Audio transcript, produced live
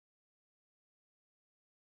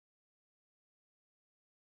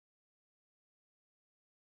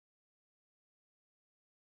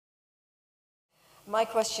My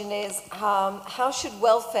question is, how should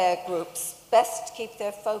welfare groups best keep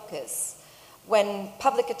their focus when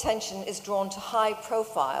public attention is drawn to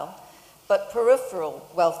high-profile but peripheral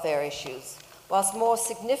welfare issues, whilst more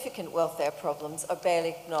significant welfare problems are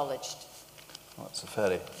barely acknowledged? Well, that's a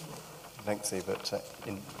fairly lengthy but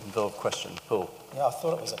involved question. Paul? Yeah, I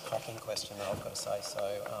thought it was a cracking question, I've got to say.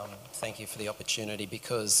 So thank you for the opportunity,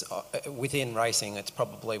 because within racing, it's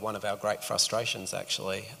probably one of our great frustrations,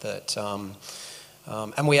 actually, that...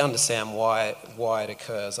 and we understand why it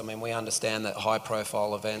occurs. I mean, we understand that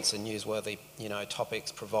high-profile events and newsworthy,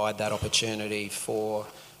 topics provide that opportunity for,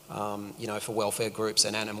 for welfare groups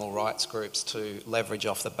and animal rights groups to leverage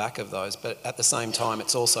off the back of those. But at the same time,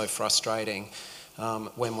 it's also frustrating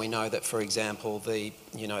when we know that, for example, the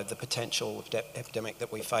potential epidemic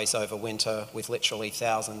that we face over winter, with literally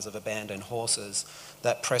thousands of abandoned horses,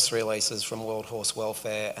 that press releases from World Horse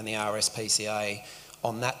Welfare and the RSPCA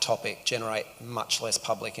on that topic generate much less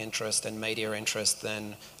public interest and media interest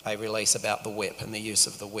than a release about the whip and the use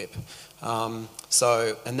of the whip. And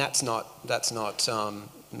that's not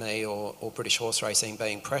me or British Horse Racing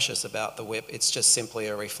being precious about the whip. It's just simply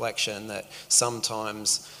a reflection that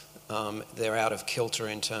sometimes they're out of kilter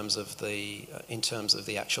in terms of the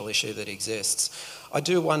actual issue that exists. I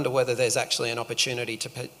do wonder whether there's actually an opportunity to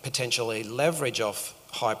potentially leverage off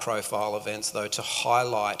high-profile events, though, to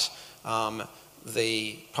highlight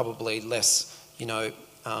the probably less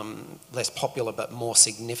popular but more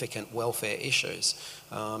significant welfare issues.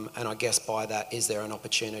 And I guess by that, is there an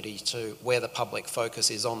opportunity to, where the public focus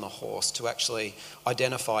is on the horse, to actually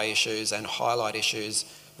identify issues and highlight issues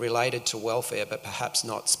related to welfare, but perhaps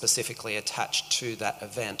not specifically attached to that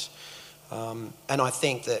event. And I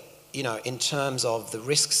think that, in terms of the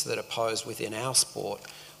risks that are posed within our sport,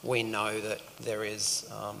 we know that there is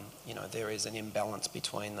an imbalance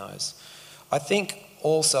between those. I think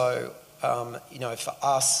also, for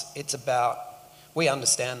us, it's about, we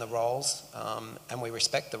understand the roles and we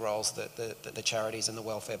respect the roles that the charities and the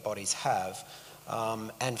welfare bodies have,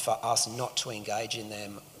 and for us not to engage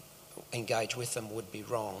with them would be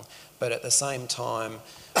wrong. But at the same time,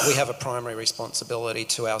 we have a primary responsibility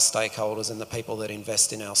to our stakeholders and the people that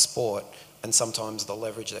invest in our sport, and sometimes the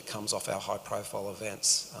leverage that comes off our high-profile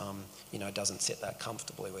events, doesn't sit that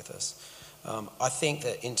comfortably with us. I think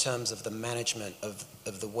that in terms of the management of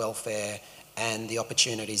the welfare and the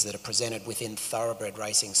opportunities that are presented within thoroughbred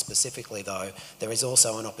racing specifically, though, there is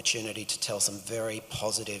also an opportunity to tell some very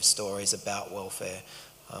positive stories about welfare.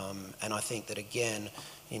 And I think that, again,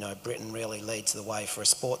 Britain really leads the way for a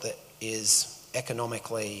sport that is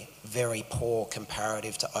economically very poor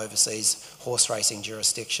comparative to overseas horse racing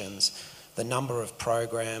jurisdictions. The number of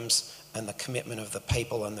programs and the commitment of the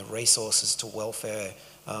people and the resources to welfare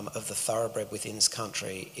of the thoroughbred within this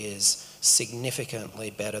country is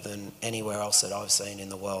significantly better than anywhere else that I've seen in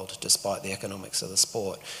the world, despite the economics of the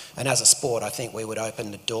sport. And as a sport, I think we would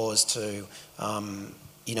open the doors to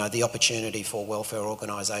the opportunity for welfare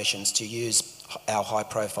organisations to use our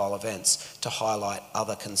high-profile events to highlight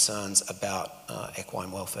other concerns about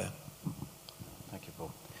equine welfare. Thank you,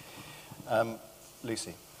 Paul.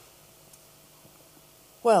 Lucy.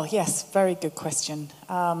 Well, yes, very good question.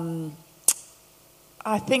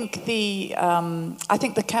 I think the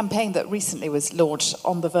campaign that recently was launched,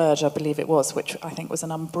 On the Verge, I believe it was, which I think was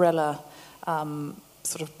an umbrella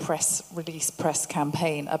sort of press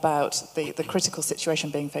campaign about the critical situation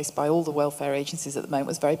being faced by all the welfare agencies at the moment,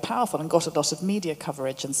 was very powerful and got a lot of media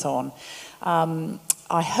coverage and so on.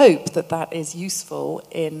 I hope that is useful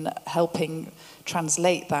in helping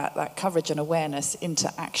translate that coverage and awareness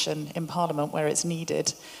into action in Parliament where it's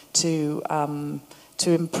needed to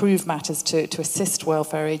improve matters, to assist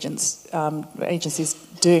welfare agencies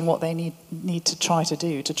doing what they need to try to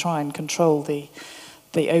do, to try and control the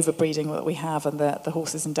overbreeding that we have and the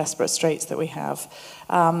horses in desperate straits that we have.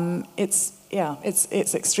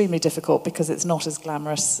 It's extremely difficult because it's not as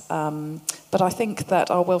glamorous. But I think that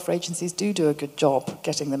our welfare agencies do a good job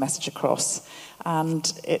getting the message across.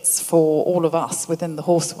 And it's for all of us within the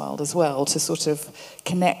horse world as well to sort of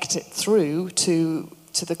connect it through to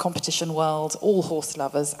the competition world, all horse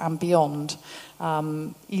lovers and beyond.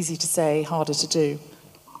 Easy to say, harder to do.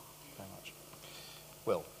 Very much.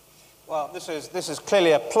 Will. Well, this is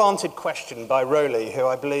clearly a planted question by Rowley, who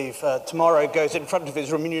I believe tomorrow goes in front of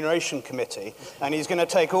his remuneration committee, and he's going to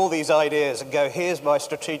take all these ideas and go, here's my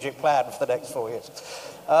strategic plan for the next 4 years.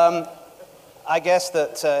 I guess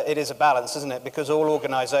that it is a balance, isn't it? Because all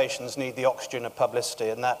organisations need the oxygen of publicity,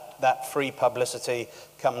 and that free publicity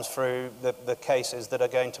comes through the cases that are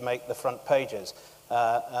going to make the front pages.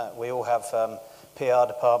 We all have PR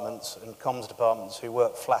departments and comms departments who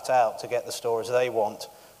work flat out to get the stories they want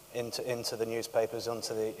into the newspapers,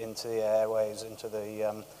 into the airways, into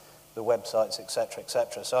the websites, etc.,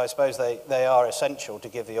 etc. So I suppose they are essential to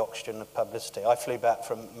give the oxygen of publicity. I flew back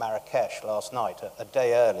from Marrakesh last night, a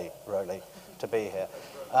day early, really, to be here,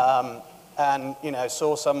 and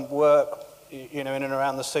saw some work, in and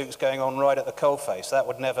around the souks going on right at the coalface. That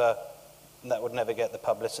would never get the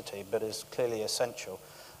publicity, but is clearly essential.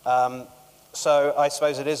 So I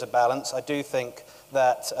suppose it is a balance. I do think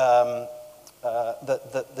that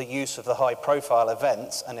the use of the high-profile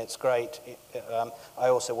events, and it's great. I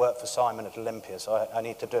also work for Simon at Olympia, so I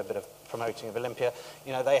need to do a bit of promoting of Olympia.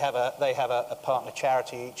 They have a partner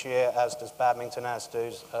charity each year, as does badminton, as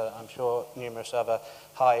does I'm sure numerous other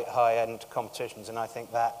high-end competitions, and I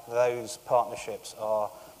think that those partnerships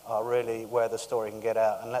are really where the story can get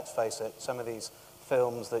out. And let's face it, some of these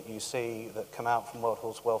films that you see that come out from World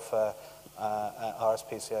Horse Welfare,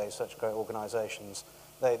 RSPCA, such great organisations,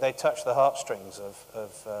 they touch the heartstrings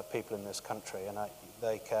of people in this country, and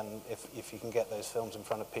they can, if you can get those films in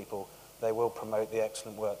front of people, they will promote the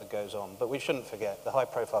excellent work that goes on. But we shouldn't forget, the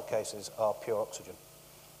high-profile cases are pure oxygen.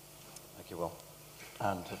 Thank you, Will.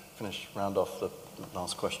 And to round off the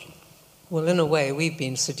last question. Well, in a way, we've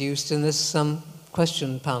been seduced in this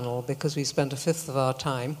question panel because we spent a fifth of our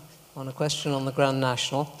time on a question on the Grand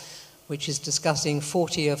National, which is discussing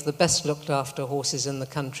 40 of the best looked after horses in the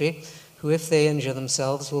country, who, if they injure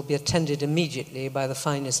themselves, will be attended immediately by the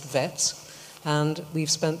finest vets. And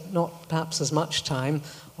we've spent not perhaps as much time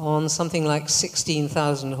on something like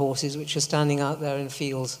 16,000 horses which are standing out there in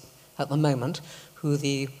fields at the moment, who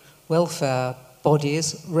the welfare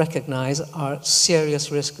bodies recognise are at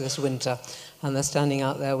serious risk this winter. And they're standing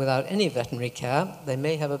out there without any veterinary care. They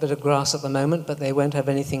may have a bit of grass at the moment, but they won't have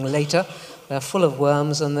anything later. They're full of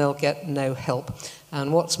worms and they'll get no help.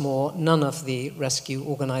 And what's more, none of the rescue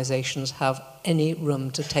organisations have any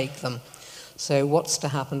room to take them. So what's to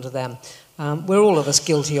happen to them? We're all of us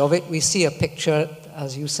guilty of it. We see a picture,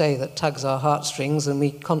 as you say, that tugs our heartstrings, and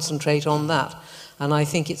we concentrate on that. And I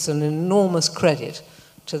think it's an enormous credit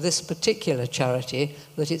to this particular charity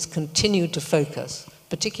that it's continued to focus,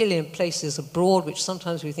 particularly in places abroad, which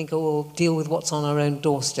sometimes we think, oh, we'll deal with what's on our own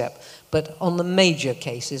doorstep. But on the major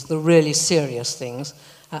cases, the really serious things,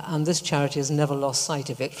 and this charity has never lost sight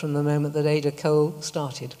of it from the moment that Ada Cole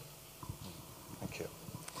started. Thank you.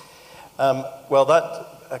 Well,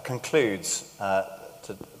 that concludes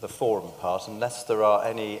the forum part, unless there are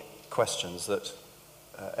any questions that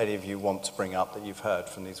any of you want to bring up that you've heard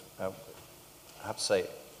from these, I have to say,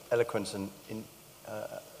 eloquent and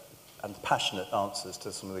passionate answers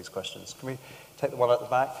to some of these questions. Can we take the one at the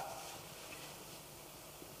back?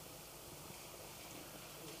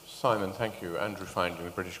 Simon, thank you. Andrew Finding,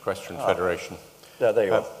 the British Equestrian Federation. Yeah, there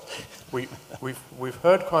you are. We've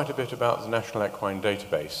heard quite a bit about the National Equine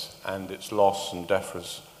Database and its loss and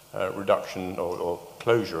DEFRA's reduction or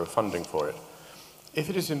closure of funding for it. If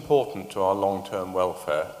it is important to our long-term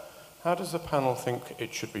welfare, how does the panel think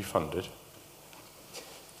it should be funded?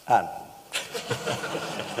 Anne.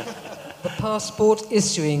 The passport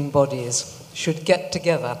issuing bodies should get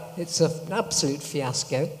together. It's an absolute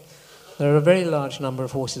fiasco. There are a very large number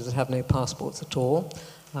of horses that have no passports at all.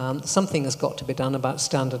 Something has got to be done about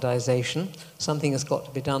standardisation. Something has got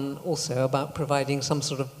to be done also about providing some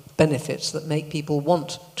sort of benefits that make people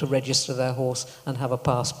want to register their horse and have a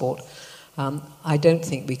passport. I don't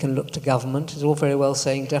think we can look to government. It's all very well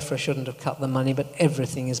saying DEFRA shouldn't have cut the money, but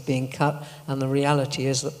everything is being cut, and the reality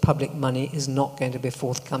is that public money is not going to be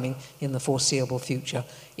forthcoming in the foreseeable future.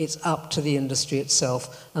 It's up to the industry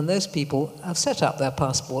itself, and those people have set up their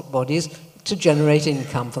passport bodies to generate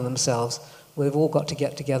income for themselves. We've all got to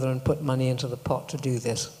get together and put money into the pot to do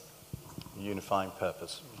this. Unifying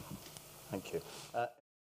purpose. Thank you.